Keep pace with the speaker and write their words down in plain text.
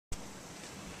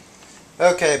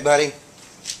Okay, buddy,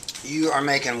 you are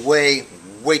making way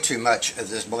too much of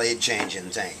this blade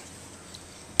changing thing.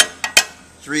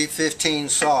 315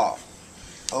 saw,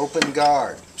 open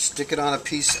guard, stick it on a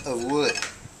piece of wood,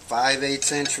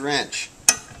 5/8 inch wrench.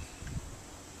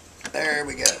 There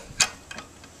we go.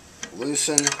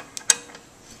 Loosen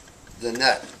the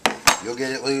nut. You'll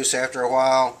get it loose after a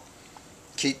while.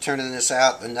 Keep turning this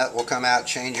out, the nut will come out,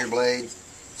 change your blade,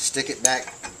 stick it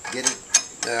back, get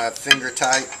it finger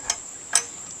tight,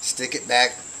 stick it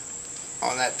back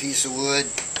on that piece of wood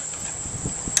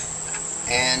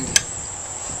and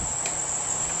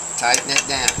tighten it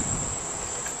down.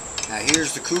 Now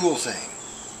here's the cool thing.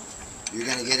 You're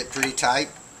going to get it pretty tight,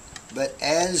 but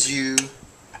as you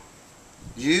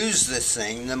use this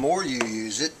thing, the more you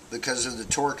use it, because of the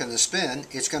torque and the spin,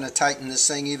 it's going to tighten this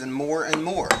thing even more and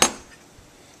more.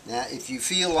 Now if you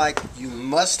feel like you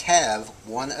must have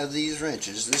one of these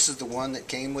wrenches, this is the one that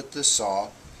came with the saw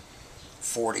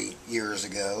 40 years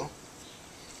ago.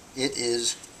 It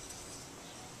is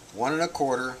 1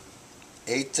 1/4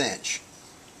 1/8 inch.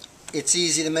 It's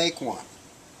easy to make one.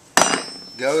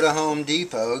 Go to Home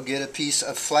Depot, get a piece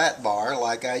of flat bar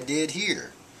like I did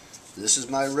here. This is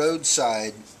my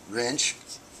roadside wrench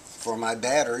for my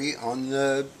battery on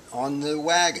the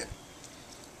wagon.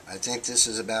 I think this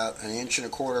is about 1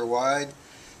 1/4 inch wide.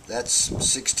 That's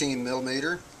 16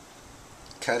 millimeter.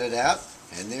 Cut it out,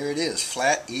 and there it is,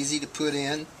 flat, easy to put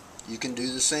in. You can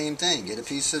do the same thing. Get a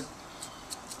piece of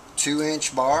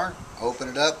 2-inch bar, open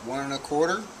it up, 1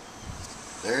 1/4.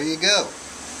 There you go,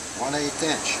 1/8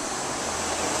 inch.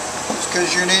 Just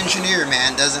because you're an engineer,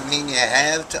 man, doesn't mean you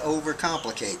have to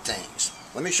overcomplicate things.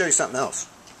 Let me show you something else.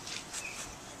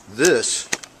 This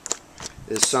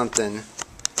is something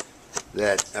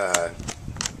that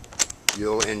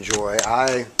you'll enjoy.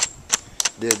 I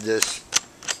did this,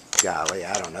 golly,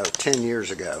 I don't know, 10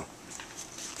 years ago.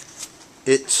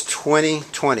 It's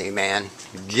 2020, man.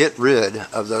 Get rid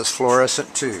of those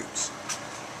fluorescent tubes.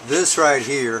 This right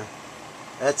here,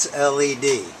 that's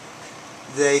LED.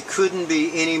 They couldn't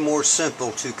be any more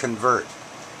simple to convert.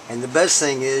 And the best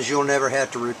thing is you'll never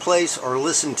have to replace or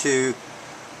listen to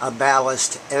a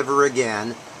ballast ever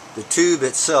again. The tube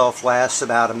itself lasts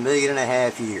about 1.5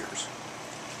 million years.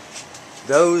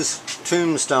 Those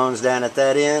tombstones down at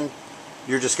that end,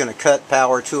 you're just going to cut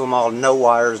power to them all, no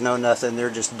wires, no nothing, they're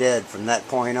just dead from that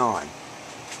point on.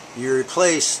 You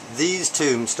replace these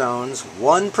tombstones,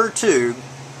 1 per tube,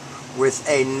 with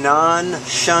a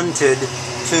non-shunted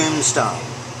tombstone.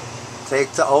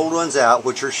 Take the old ones out,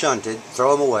 which are shunted,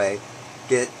 throw them away,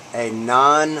 get a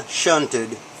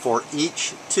non-shunted for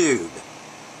each tube.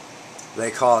 They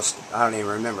cost, I don't even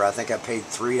remember, I think I paid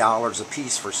 $3 a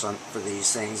piece for these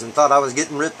things and thought I was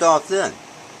getting ripped off then.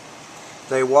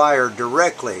 They wire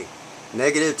directly,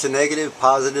 negative to negative,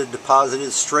 positive to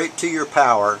positive, straight to your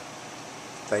power.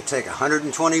 They take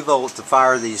 120 volts to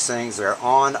fire these things. They're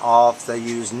on, off, they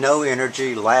use no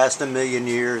energy, last 1 million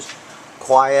years,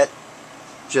 quiet.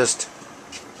 Just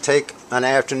take an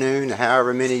afternoon,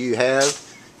 however many you have,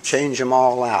 change them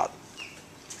all out.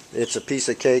 It's a piece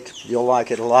of cake, you'll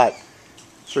like it a lot.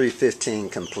 315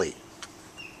 complete.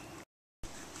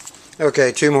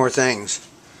 Okay, 2 more things.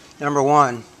 Number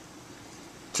 1,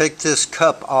 take this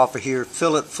cup off of here,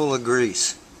 fill it full of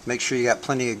grease. Make sure you got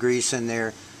plenty of grease in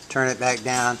there. Turn it back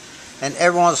down. And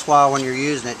every once in a while when you're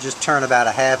using it, just turn about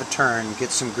a half a turn.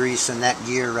 Get some grease in that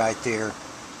gear right there.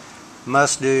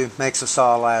 Must do, makes a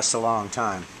saw last a long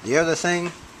time. The other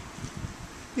thing,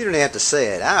 you don't have to say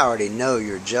it. I already know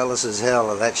you're jealous as hell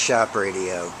of that shop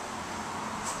radio.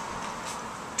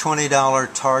 $20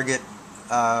 Target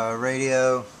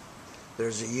radio.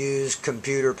 There's a used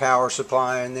computer power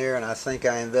supply in there, and I think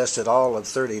I invested all of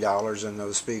 $30 in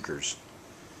those speakers.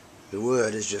 The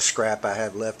wood is just scrap I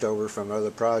have left over from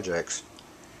other projects.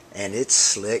 And it's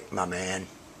slick, my man.